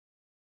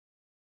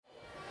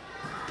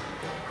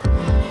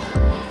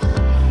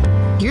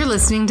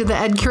listening to the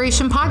Ed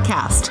Curation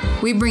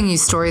Podcast. We bring you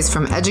stories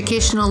from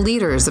educational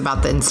leaders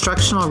about the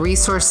instructional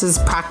resources,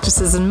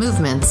 practices, and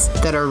movements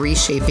that are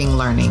reshaping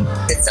learning.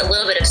 It's a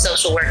little bit of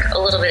social work, a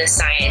little bit of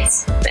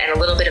science, and a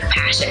little bit of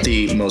passion.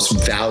 The most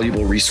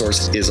valuable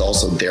resource is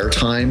also their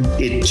time.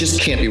 It just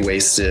can't be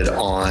wasted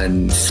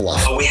on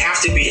fluff. We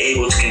have to be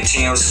able to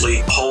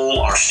continuously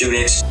poll our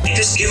students and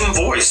just give them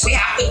voice. We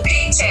have to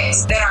pick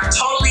texts that are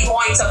totally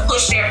going to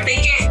push their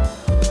thinking.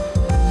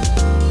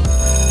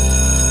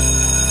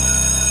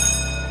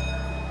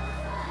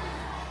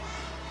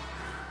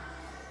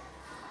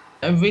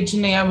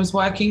 Originally, I was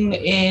working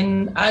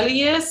in early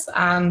years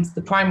and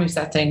the primary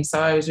setting. So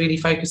I was really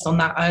focused on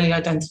that early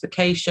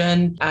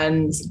identification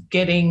and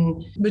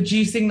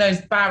reducing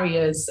those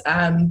barriers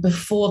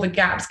before the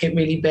gaps get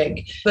really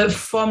big. But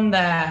from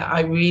there,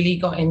 I really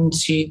got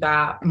into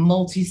that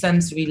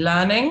multisensory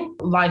learning,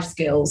 life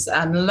skills,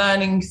 and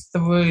learning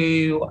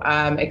through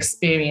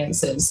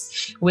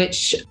experiences,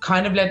 which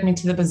kind of led me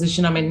to the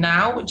position I'm in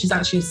now, which is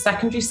actually a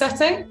secondary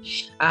setting.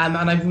 And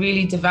I've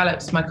really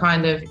developed my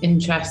kind of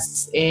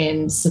interests in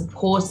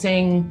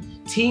supporting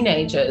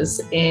teenagers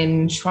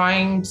in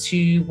trying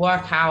to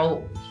work out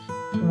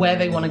where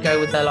they want to go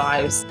with their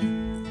lives.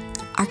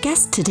 Our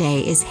guest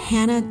today is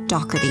Hannah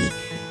Doherty.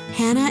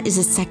 Hannah is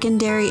a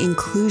secondary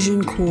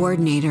inclusion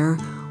coordinator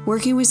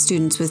working with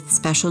students with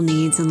special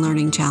needs and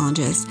learning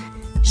challenges.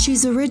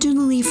 She's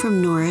originally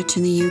from Norwich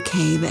in the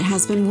UK, but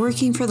has been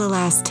working for the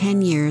last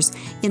 10 years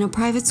in a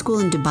private school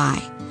in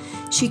Dubai.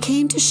 She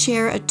came to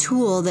share a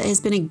tool that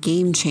has been a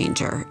game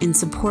changer in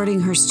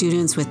supporting her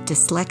students with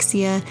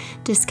dyslexia,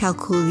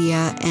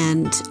 dyscalculia,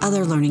 and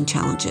other learning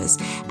challenges.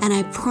 And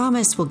I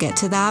promise we'll get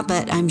to that,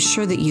 but I'm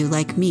sure that you,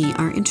 like me,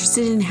 are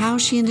interested in how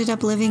she ended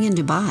up living in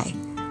Dubai.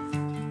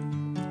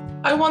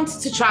 I wanted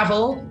to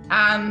travel,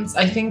 and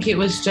I think it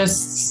was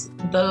just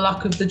the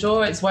luck of the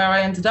draw. It's where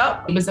I ended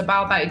up. It was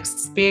about that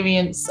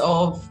experience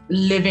of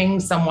living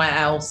somewhere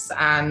else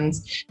and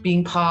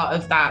being part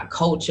of that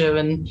culture.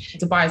 And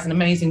Dubai is an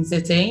amazing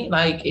city.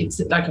 Like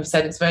I've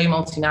said, it's very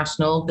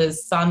multinational.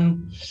 There's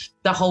sun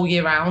the whole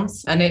year round,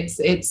 and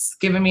it's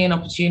given me an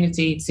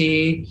opportunity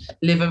to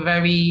live a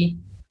very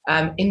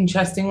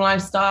interesting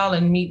lifestyle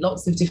and meet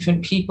lots of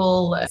different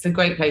people. It's a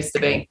great place to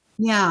be.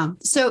 Yeah.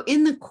 So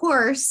in the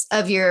course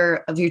of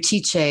your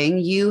teaching,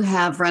 you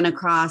have run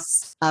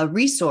across a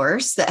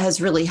resource that has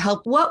really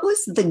helped. What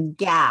was the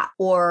gap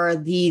or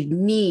the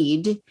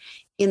need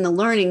in the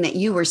learning that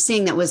you were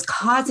seeing that was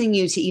causing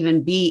you to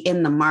even be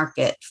in the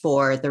market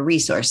for the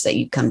resource that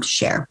you'd come to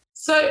share?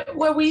 So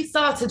where we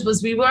started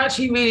was we were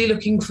actually really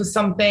looking for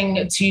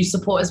something to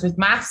support us with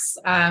maths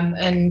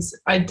and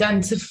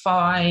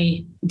identify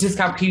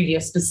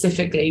dyscalculia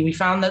specifically. We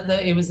found that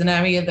it was an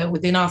area that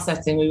within our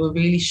setting we were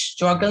really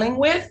struggling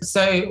with.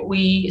 So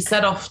we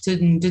set off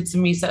and did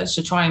some research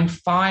to try and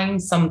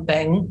find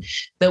something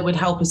that would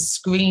help us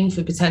screen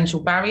for potential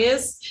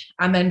barriers.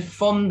 And then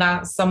from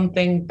that,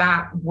 something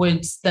that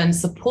would then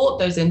support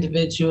those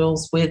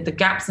individuals with the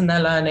gaps in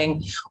their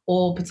learning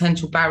or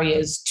potential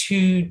barriers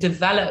to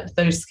develop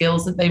those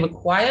skills that they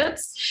required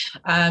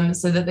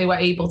so that they were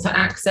able to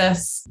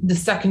access the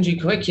secondary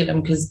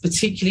curriculum. Because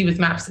particularly with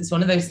maths, it's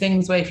one of those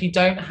things where if you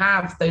don't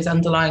have those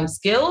underlying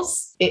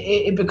skills,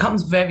 it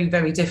becomes very,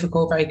 very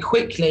difficult very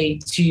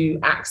quickly to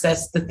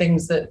access the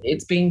things that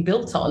it's being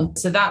built on.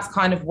 So that's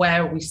kind of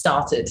where we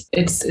started.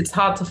 It's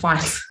hard to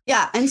find.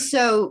 Yeah. And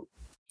so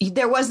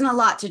there wasn't a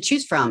lot to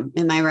choose from.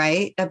 Am I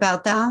right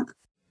about that?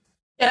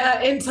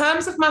 In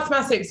terms of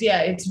mathematics,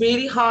 yeah, it's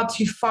really hard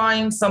to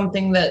find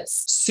something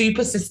that's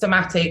super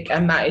systematic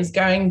and that is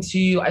going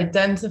to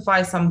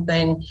identify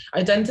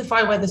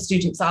where the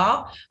students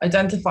are,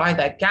 identify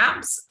their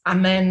gaps,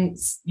 and then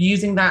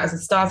using that as a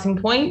starting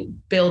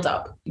point, build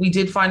up. We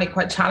did find it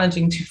quite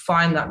challenging to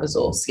find that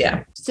resource,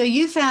 yeah. So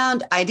you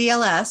found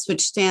IDLS,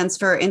 which stands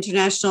for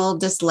International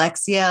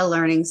Dyslexia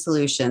Learning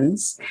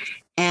Solutions,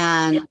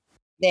 and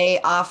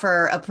they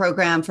offer a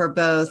program for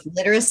both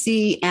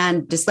literacy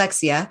and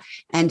dyslexia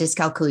and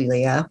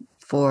dyscalculia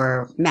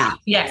for math.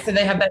 Yeah, so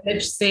they have their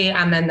literacy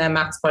and then their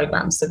maths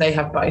programs. So they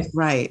have both.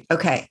 Right.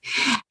 Okay.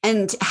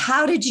 And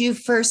how did you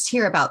first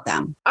hear about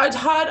them? I'd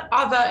heard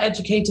other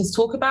educators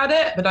talk about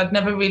it, but I'd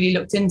never really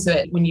looked into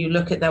it. When you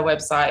look at their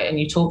website and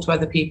you talk to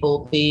other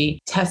people, the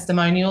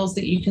testimonials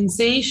that you can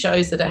see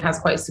shows that it has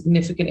quite a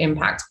significant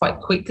impact quite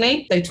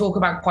quickly. They talk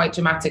about quite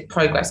dramatic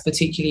progress,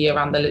 particularly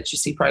around the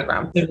literacy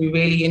program. So we're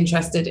really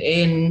interested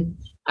in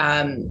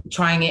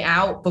trying it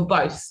out for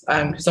both,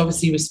 because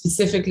obviously we're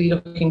specifically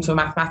looking for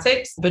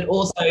mathematics, but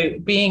also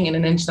being in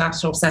an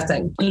international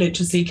setting,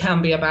 literacy can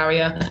be a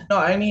barrier,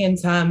 not only in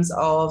terms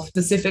of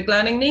specific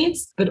learning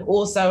needs, but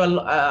also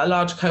a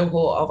large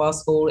cohort of our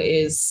school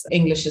is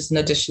English as an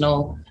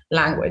additional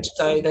language.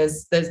 So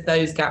there's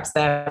those gaps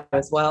there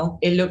as well.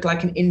 It looked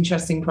like an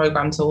interesting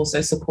program to also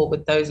support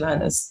with those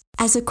learners.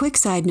 As a quick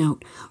side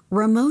note,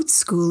 remote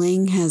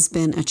schooling has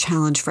been a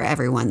challenge for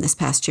everyone this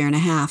past year and a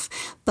half,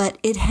 but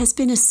it has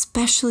been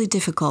especially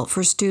difficult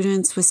for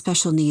students with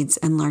special needs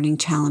and learning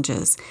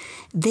challenges.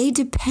 They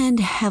depend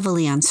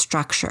heavily on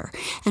structure,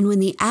 and when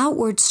the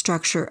outward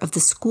structure of the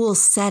school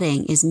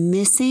setting is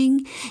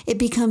missing, it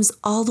becomes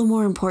all the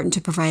more important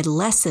to provide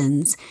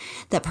lessons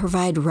that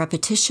provide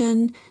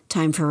repetition,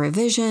 time for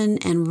revision,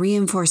 and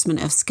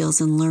reinforcement of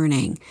skills and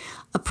learning.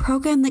 A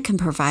program that can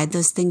provide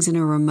those things in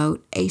a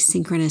remote,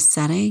 asynchronous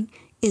setting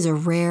is a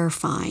rare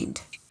find.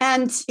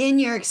 And in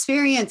your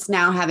experience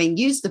now, having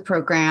used the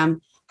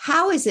program,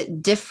 how is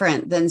it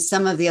different than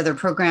some of the other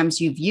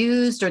programs you've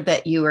used or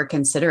that you are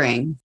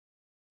considering?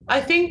 I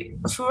think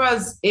for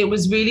us, it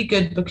was really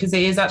good because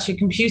it is actually a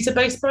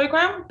computer-based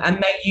program and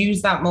they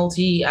use that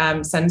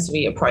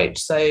multi-sensory approach.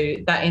 So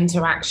that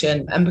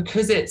interaction, and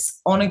because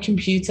it's on a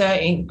computer,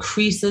 it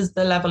increases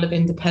the level of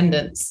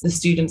independence the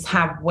students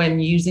have when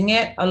using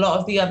it. A lot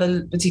of the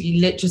other particularly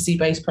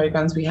literacy-based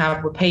programs we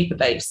have were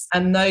paper-based.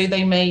 And though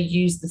they may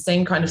use the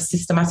same kind of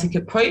systematic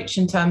approach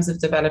in terms of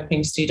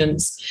developing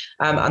students'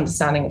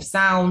 understanding of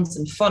sounds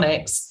and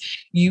phonics,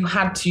 you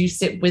had to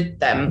sit with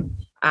them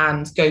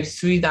and go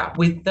through that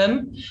with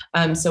them.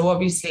 So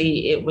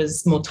obviously it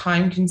was more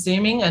time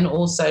consuming, and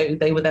also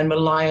they were then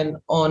reliant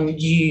on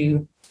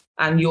you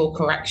and your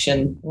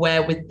correction.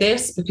 Where with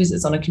this, because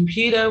it's on a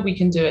computer, we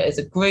can do it as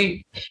a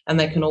group and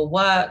they can all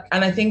work.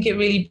 And I think it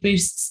really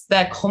boosts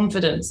their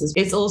confidence.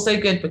 It's also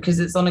good because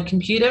it's on a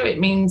computer. It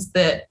means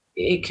that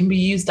it can be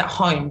used at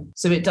home.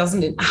 So it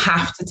doesn't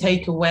have to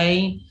take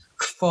away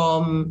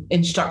from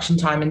instruction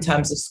time in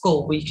terms of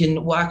school. We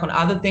can work on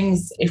other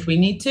things if we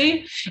need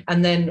to,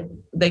 and then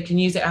they can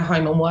use it at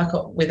home and work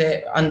with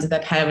it under their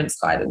parents'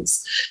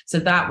 guidance. So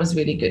that was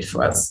really good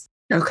for us.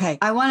 Okay.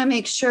 I want to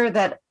make sure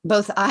that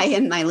both I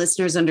and my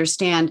listeners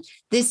understand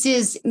this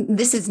is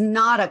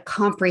not a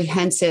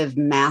comprehensive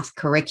math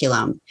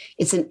curriculum.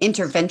 It's an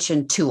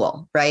intervention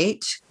tool,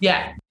 right?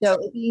 Yeah. So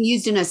it's being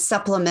used in a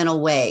supplemental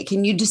way.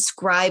 Can you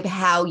describe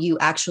how you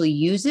actually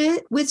use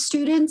it with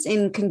students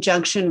in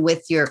conjunction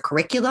with your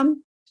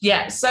curriculum?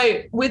 Yeah,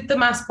 so with the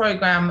maths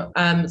program,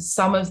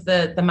 some of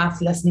the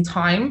maths lesson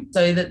time,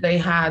 so that they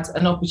had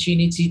an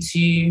opportunity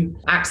to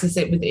access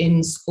it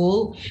within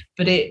school,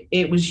 but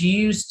it was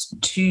used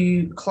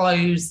to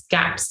close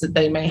gaps that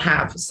they may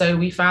have. So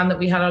we found that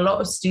we had a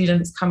lot of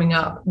students coming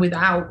up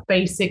without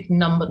basic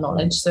number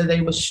knowledge. So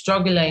they were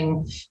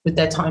struggling with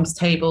their times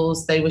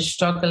tables. They were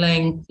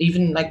struggling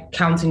even like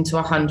counting to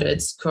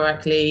 100s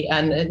correctly.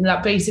 And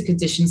that basic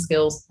addition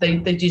skills, they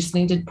just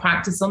needed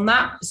practice on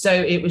that. So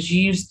it was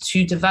used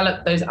to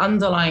develop those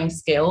underlying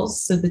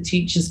skills so the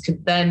teachers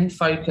could then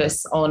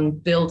focus on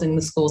building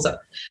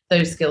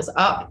those skills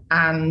up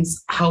and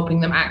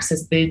helping them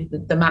access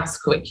the maths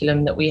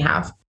curriculum that we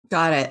have.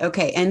 Got it.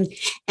 Okay.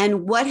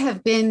 And what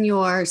have been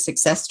your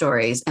success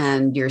stories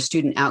and your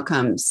student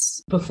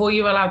outcomes? Before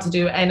you're allowed to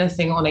do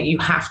anything on it, you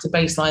have to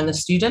baseline the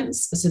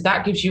students. So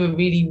that gives you a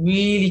really,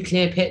 really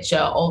clear picture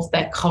of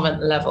their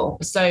current level.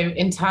 So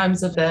in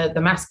terms of the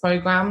maths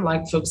program,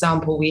 like for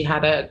example, we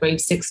had a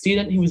grade 6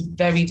 student who was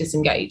very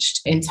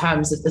disengaged in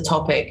terms of the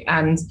topic,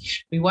 and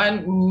we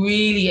weren't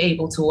really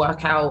able to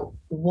work out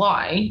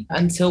why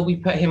until we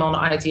put him on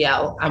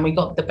IDL and we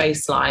got the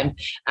baseline,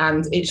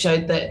 and it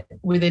showed that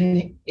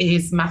within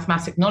his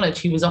mathematic knowledge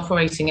he was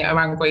operating at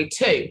around grade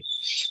 2.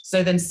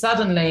 So then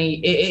suddenly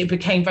it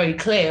became very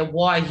clear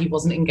why he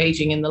wasn't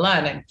engaging in the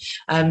learning.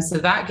 So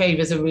that gave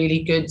us a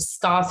really good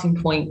starting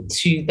point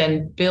to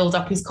then build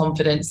up his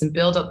confidence and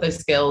build up those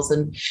skills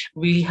and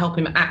really help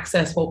him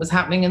access what was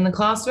happening in the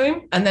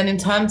classroom. And then in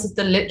terms of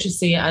the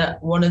literacy,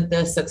 one of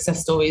the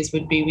success stories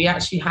would be we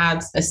actually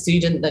had a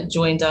student that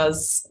joined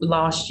us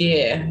last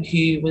year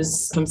who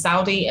was from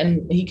Saudi,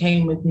 and he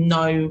came with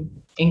no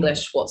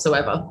English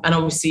whatsoever. And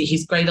obviously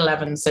he's grade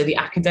 11, so the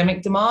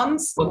academic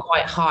demands were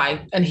quite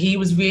high. And he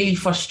was really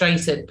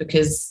frustrated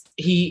because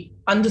he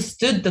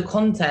understood the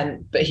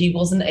content, but he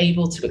wasn't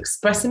able to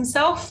express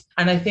himself.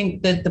 And I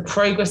think that the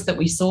progress that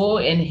we saw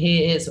in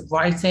his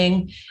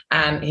writing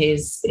and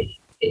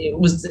it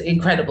was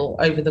incredible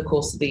over the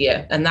course of the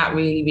year. And that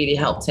really, really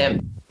helped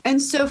him. And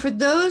so for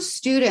those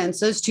students,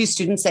 those two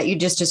students that you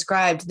just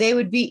described, they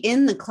would be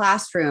in the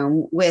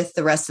classroom with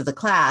the rest of the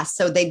class.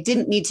 So they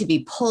didn't need to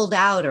be pulled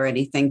out or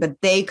anything,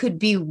 but they could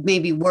be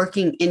maybe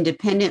working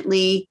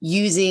independently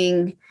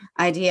using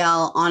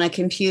IDL on a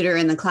computer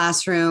in the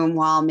classroom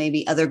while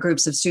maybe other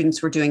groups of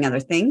students were doing other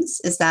things.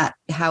 Is that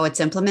how it's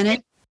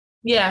implemented?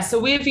 Yeah, so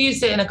we've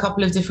used it in a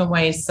couple of different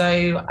ways.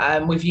 So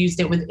we've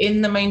used it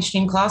within the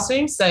mainstream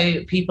classroom.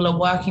 So people are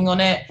working on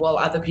it while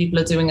other people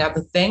are doing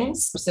other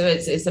things. So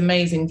it's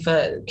amazing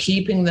for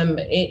keeping them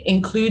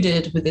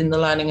included within the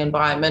learning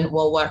environment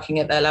while working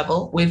at their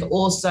level. We've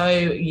also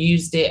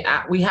used it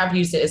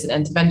as an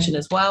intervention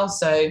as well.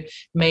 So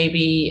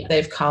maybe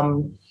they've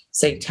come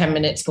say 10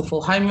 minutes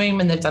before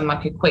homeroom and they've done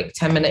like a quick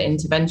 10-minute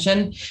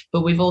intervention.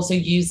 But we've also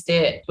used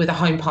it with a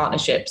home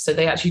partnership. So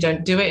they actually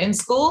don't do it in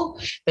school.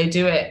 They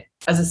do it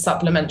as a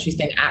supplementary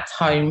thing at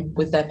home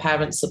with their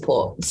parents'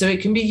 support. So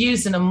it can be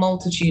used in a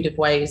multitude of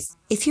ways.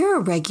 If you're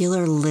a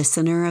regular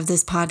listener of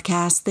this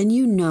podcast, then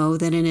you know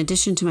that in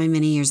addition to my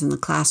many years in the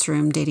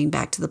classroom dating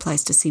back to the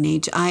Pleistocene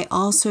age, I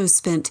also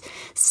spent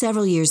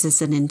several years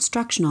as an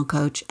instructional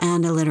coach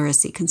and a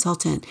literacy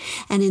consultant.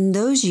 And in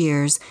those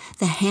years,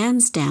 the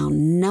hands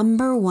down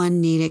number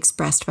one need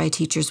expressed by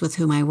teachers with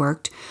whom I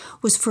worked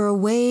was for a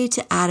way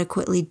to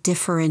adequately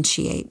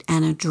differentiate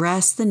and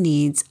address the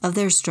needs of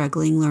their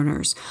struggling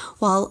learners,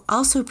 while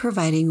also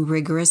providing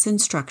rigorous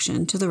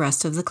instruction to the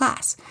rest of the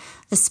class,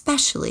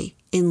 especially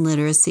in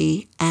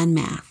literacy and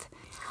math.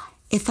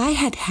 If I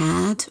had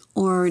had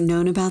or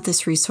known about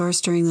this resource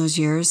during those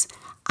years,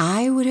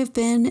 I would have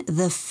been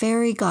the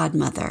fairy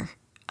godmother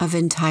of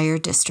entire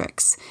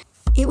districts.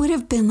 It would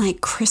have been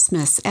like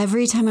Christmas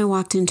every time I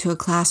walked into a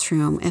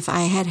classroom if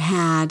I had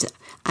had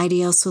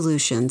IDL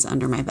Solutions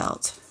under my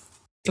belt.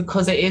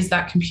 Because it is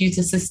that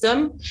computer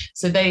system.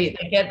 So they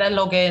get their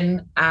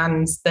login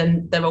and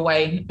then they're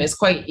away. It's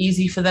quite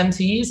easy for them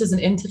to use as an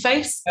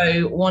interface.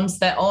 So once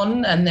they're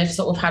on and they've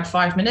sort of had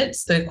 5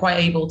 minutes, they're quite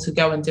able to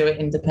go and do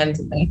it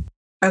independently.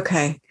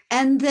 Okay.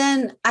 And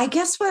then I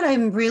guess what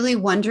I'm really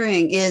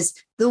wondering is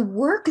the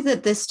work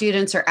that the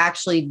students are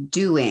actually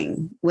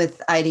doing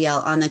with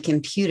IDL on the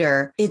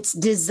computer. It's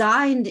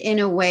designed in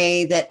a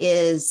way that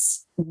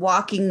is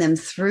walking them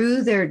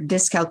through their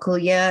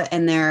dyscalculia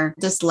and their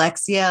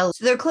dyslexia.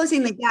 So they're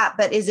closing the gap,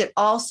 but is it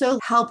also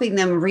helping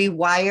them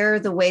rewire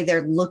the way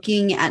they're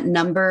looking at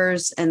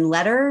numbers and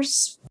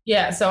letters?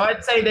 Yeah, so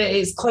I'd say that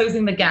it's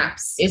closing the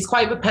gaps. It's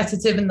quite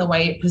repetitive in the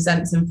way it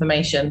presents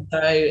information.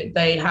 So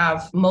they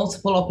have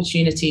multiple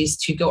opportunities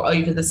to go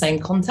over the same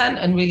content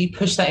and really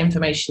push that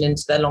information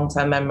into their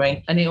long-term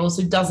memory. And it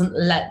also doesn't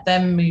let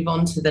them move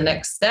on to the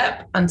next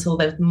step until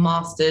they've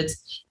mastered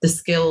the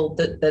skill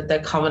that they're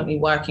currently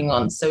working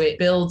on. So it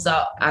builds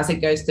up as it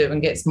goes through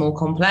and gets more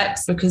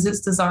complex because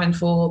it's designed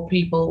for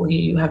people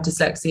who have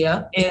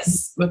dyslexia.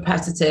 It's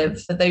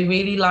repetitive, but they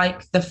really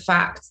like the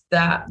fact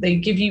that they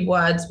give you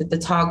words with the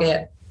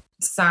target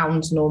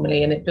sound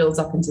normally and it builds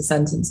up into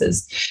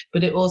sentences,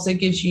 but it also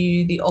gives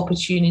you the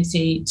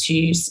opportunity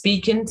to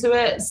speak into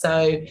it.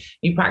 So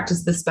you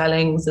practice the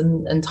spellings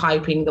and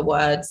typing the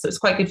words. So it's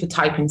quite good for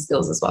typing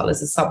skills as well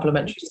as a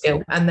supplementary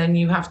skill. And then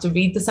you have to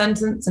read the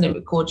sentence and it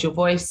records your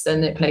voice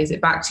and it plays it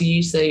back to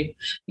you. So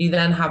you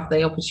then have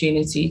the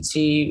opportunity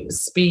to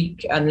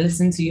speak and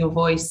listen to your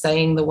voice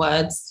saying the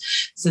words.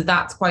 So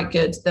that's quite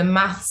good. The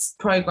maths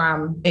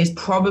program is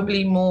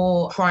probably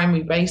more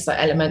primary based, like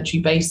elementary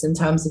based in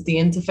terms of the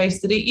interface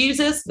that it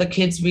uses. The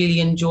kids really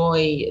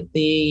enjoy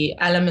the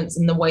elements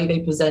and the way they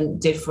present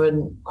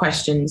different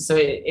questions. So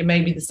it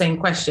may be the same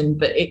question,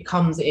 but it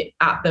comes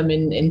at them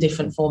in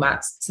different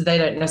formats. So they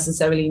don't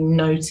necessarily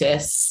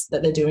notice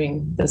that they're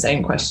doing the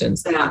same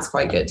questions. And that's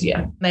quite good,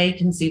 yeah. They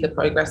can see the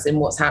progress in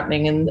what's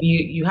happening and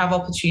you have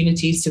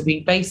opportunities to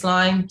read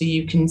baseline. So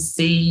you can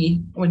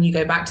see when you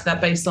go back to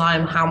that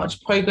baseline how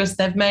much progress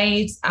they've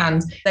made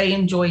and they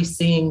enjoy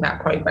seeing that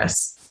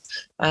progress.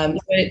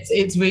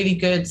 It's really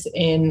good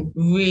in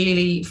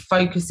really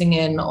focusing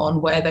in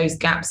on where those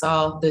gaps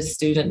are the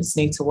students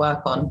need to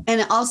work on.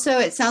 And also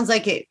it sounds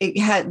like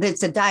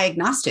it's a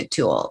diagnostic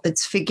tool.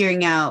 It's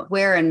figuring out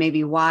where and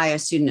maybe why a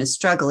student is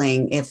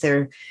struggling, if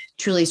they're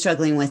truly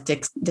struggling with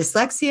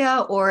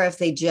dyslexia or if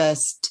they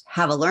just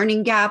have a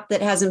learning gap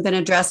that hasn't been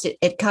addressed.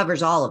 It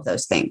covers all of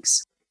those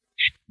things.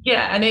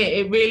 Yeah, and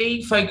it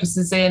really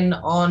focuses in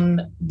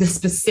on the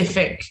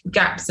specific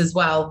gaps as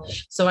well.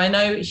 So I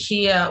know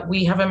here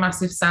we have a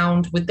massive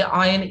sound with the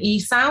I and E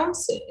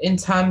sounds in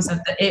terms of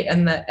the it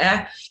and the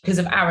eh because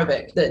of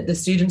Arabic. The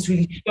students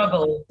really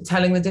struggle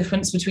telling the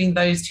difference between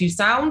those two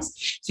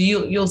sounds. So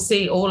you'll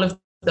see all of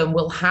them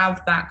will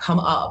have that come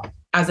up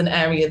as an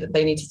area that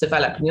they need to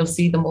develop. And you'll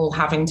see them all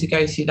having to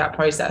go through that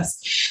process.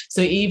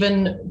 So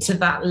even to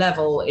that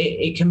level,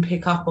 it can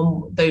pick up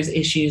on those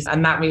issues.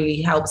 And that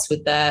really helps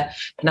with their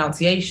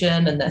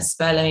pronunciation and their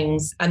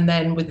spellings. And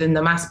then within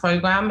the maths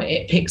program,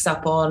 it picks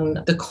up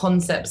on the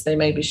concepts they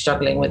may be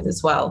struggling with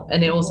as well.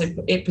 And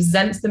it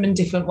presents them in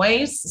different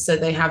ways. So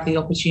they have the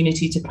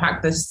opportunity to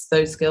practice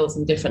those skills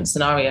in different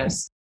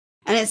scenarios.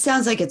 And it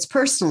sounds like it's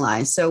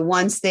personalized. So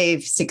once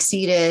they've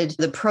succeeded,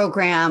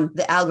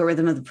 the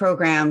algorithm of the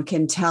program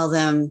can tell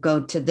them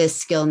go to this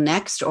skill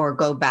next or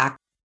go back.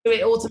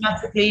 It will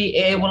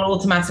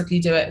automatically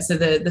do it. So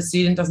the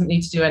student doesn't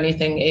need to do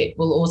anything. It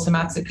will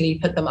automatically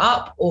put them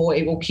up or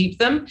it will keep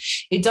them.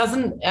 It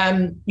doesn't,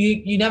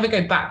 you never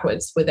go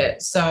backwards with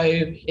it. So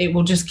it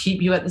will just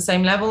keep you at the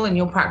same level and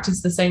you'll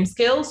practice the same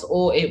skills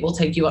or it will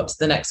take you up to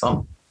the next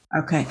one.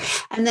 Okay.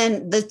 And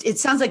then it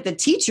sounds like the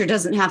teacher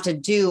doesn't have to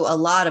do a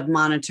lot of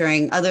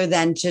monitoring other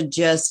than to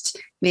just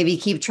maybe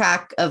keep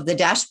track of the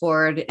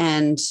dashboard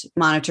and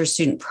monitor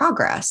student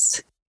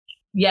progress.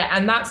 Yeah,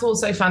 and that's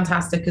also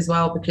fantastic as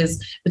well,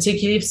 because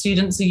particularly if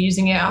students are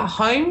using it at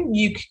home,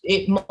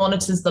 it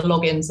monitors the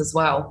logins as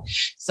well.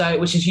 So,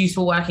 which is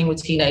useful working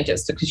with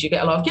teenagers, because you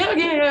get a lot of,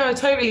 yeah, I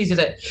totally did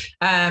it.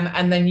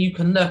 And then you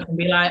can look and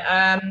be like,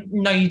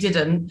 no, you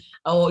didn't,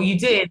 or you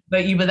did,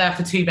 but you were there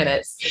for 2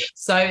 minutes.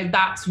 So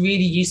that's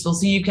really useful.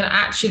 So you can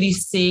actually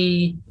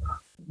see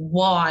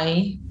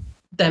why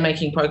they're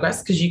making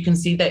progress, because you can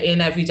see they're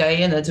in every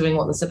day and they're doing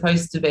what they're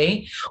supposed to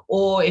be.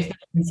 Or if there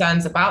are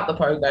concerns about the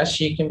progress,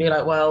 you can be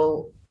like,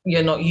 well,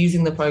 you're not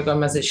using the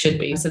program as it should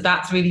be. So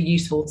that's really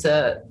useful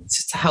to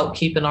help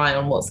keep an eye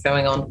on what's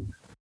going on.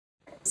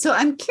 So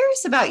I'm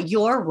curious about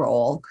your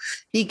role,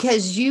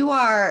 because you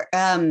are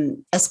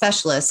a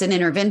specialist, an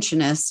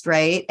interventionist,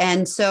 right?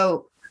 And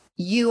so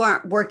you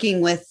aren't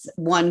working with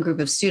one group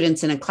of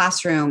students in a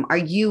classroom. Are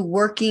you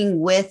working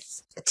with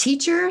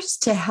teachers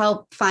to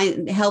help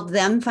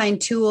them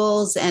find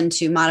tools and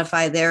to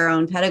modify their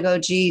own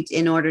pedagogy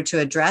in order to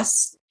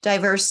address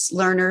diverse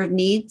learner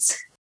needs?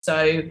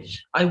 So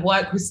I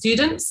work with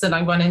students and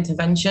I run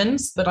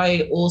interventions, but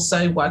I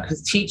also work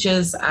with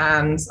teachers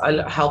and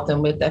I help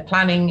them with their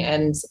planning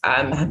and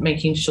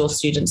making sure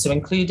students are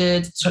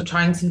included,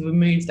 trying to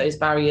remove those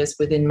barriers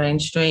within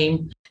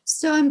mainstream.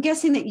 So I'm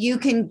guessing that you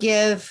can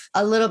give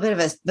a little bit of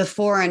a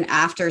before and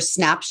after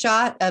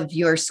snapshot of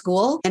your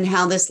school and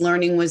how this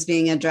learning was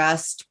being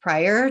addressed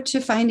prior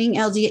to finding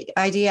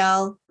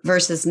IDL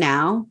versus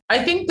now?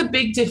 I think the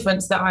big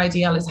difference that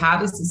IDL has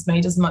had is it's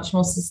made us much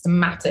more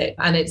systematic,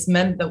 and it's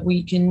meant that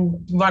we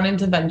can run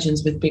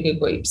interventions with bigger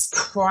groups.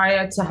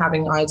 Prior to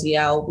having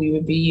IDL, we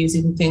would be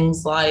using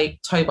things like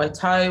Toe by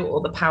Toe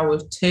or the Power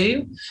of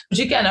Two, which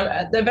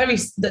again,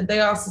 they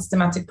are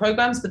systematic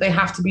programs, but they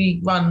have to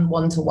be run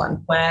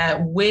one-to-one,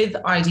 where with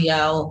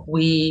IDL,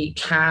 we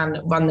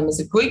can run them as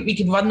a group. We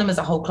can run them as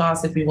a whole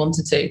class if we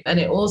wanted to. And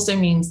it also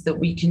means that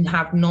we can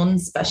have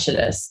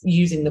non-specialists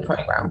using the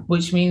program,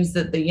 which means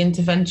that the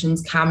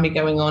interventions can be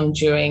going on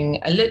during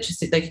a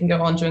literacy, they can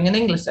go on during an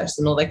English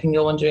lesson, or they can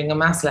go on during a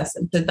maths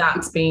lesson. So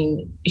that's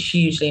been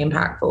hugely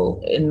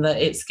impactful in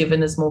that it's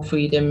given us more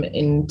freedom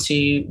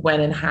into when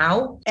and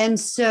how. And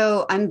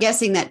so I'm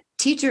guessing that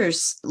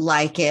teachers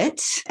like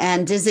it.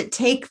 And does it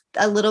take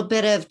a little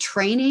bit of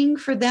training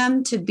for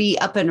them to be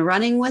up and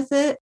running with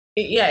it?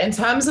 Yeah, in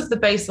terms of the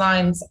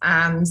baselines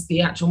and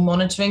the actual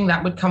monitoring,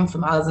 that would come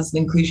from us as an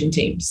inclusion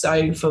team.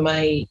 So from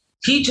a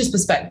teacher's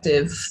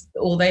perspective,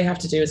 all they have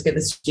to do is get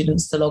the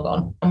students to log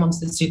on. And once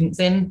the student's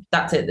in,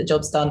 that's it, the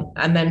job's done.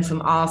 And then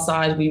from our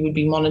side, we would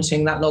be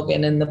monitoring that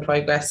login and the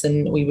progress,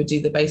 and we would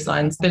do the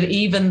baselines. But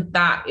even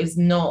that is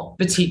not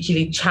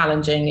particularly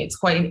challenging. It's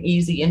quite an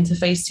easy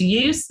interface to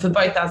use for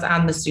both us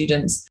and the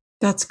students.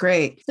 That's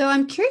great. So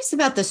I'm curious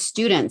about the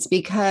students,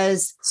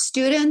 because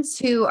students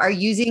who are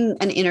using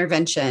an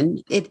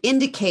intervention, it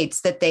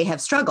indicates that they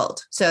have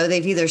struggled. So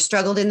they've either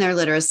struggled in their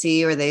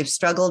literacy or they've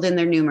struggled in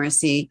their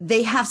numeracy.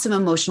 They have some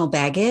emotional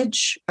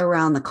baggage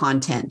around the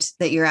content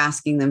that you're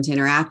asking them to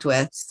interact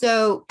with.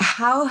 So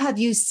how have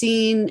you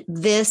seen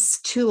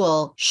this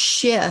tool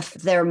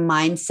shift their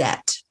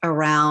mindset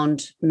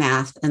around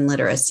math and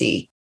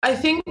literacy? I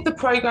think the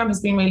program has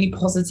been really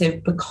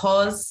positive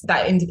because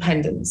that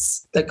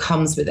independence that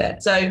comes with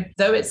it. So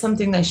though it's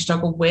something they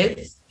struggle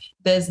with,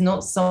 there's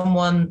not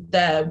someone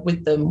there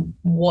with them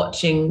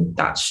watching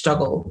that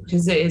struggle,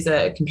 because it is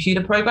a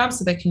computer program,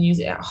 so they can use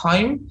it at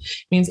home.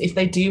 It means if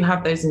they do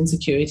have those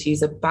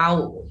insecurities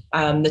about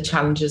the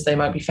challenges they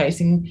might be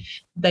facing,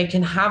 they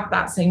can have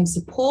that same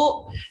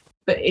support.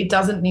 But it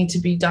doesn't need to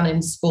be done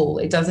in school.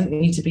 It doesn't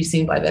need to be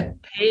seen by their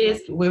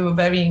peers. We're a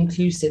very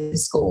inclusive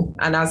school.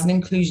 And as an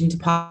inclusion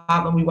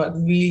department, we work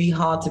really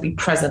hard to be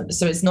present.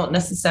 So it's not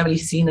necessarily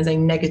seen as a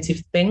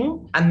negative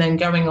thing. And then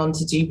going on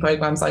to do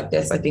programs like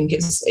this, I think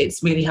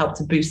it's really helped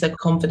to boost their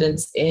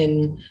confidence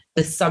in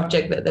the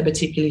subject that they're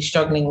particularly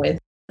struggling with.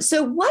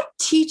 So what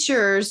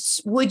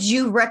teachers would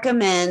you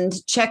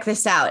recommend check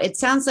this out? It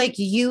sounds like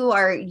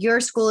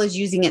your school is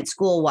using it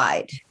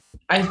school-wide.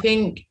 I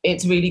think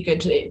it's really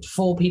good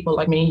for people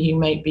like me who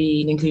might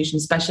be an inclusion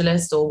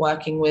specialist or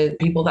working with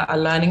people that are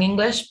learning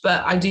English.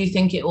 But I do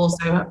think it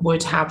also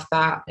would have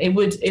that, it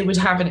would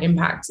have an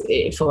impact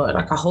for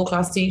like a whole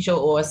class teacher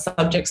or a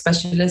subject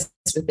specialist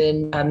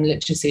within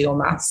literacy or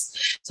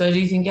maths. So I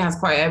do think it has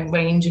quite a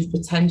range of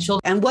potential.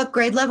 And what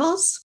grade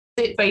levels?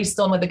 Based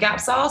on where the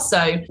gaps are.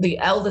 So the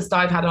eldest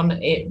I've had on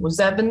it was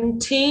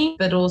 17,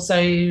 but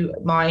also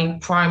my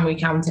primary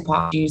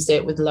counterpart used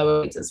it with lower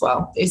grades as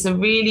well. It's a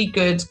really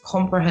good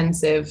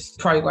comprehensive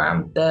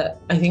program that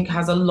I think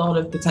has a lot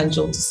of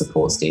potential to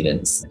support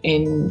students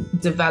in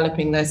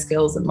developing their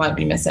skills that might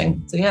be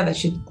missing. So yeah, they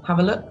should have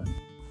a look.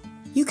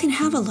 You can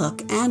have a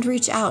look and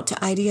reach out to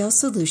IDL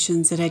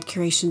Solutions at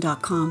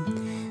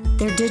edcuration.com.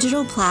 Their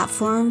digital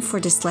platform for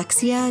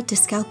dyslexia,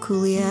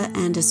 dyscalculia,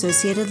 and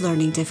associated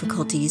learning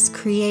difficulties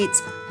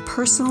creates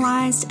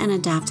personalized and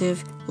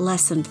adaptive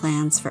lesson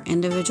plans for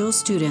individual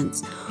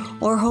students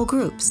or whole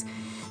groups.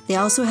 They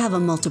also have a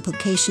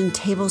multiplication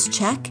tables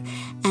check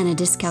and a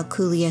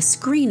dyscalculia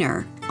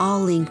screener,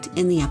 all linked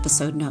in the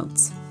episode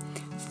notes.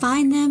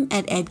 Find them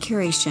at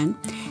EdCuration,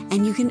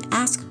 and you can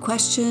ask a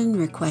question,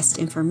 request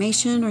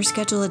information, or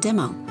schedule a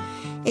demo.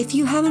 If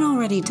you haven't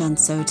already done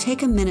so,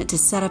 take a minute to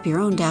set up your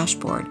own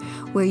dashboard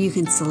where you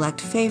can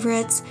select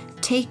favorites,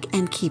 take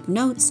and keep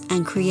notes,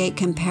 and create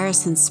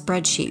comparison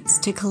spreadsheets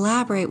to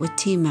collaborate with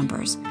team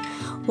members.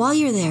 While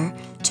you're there,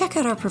 check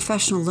out our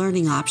professional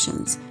learning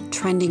options,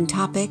 trending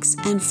topics,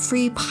 and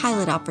free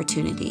pilot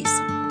opportunities.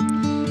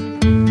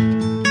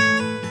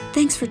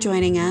 Thanks for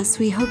joining us.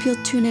 We hope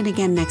you'll tune in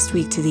again next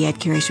week to the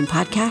EdCuration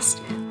podcast,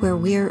 where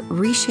we're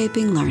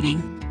reshaping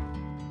learning.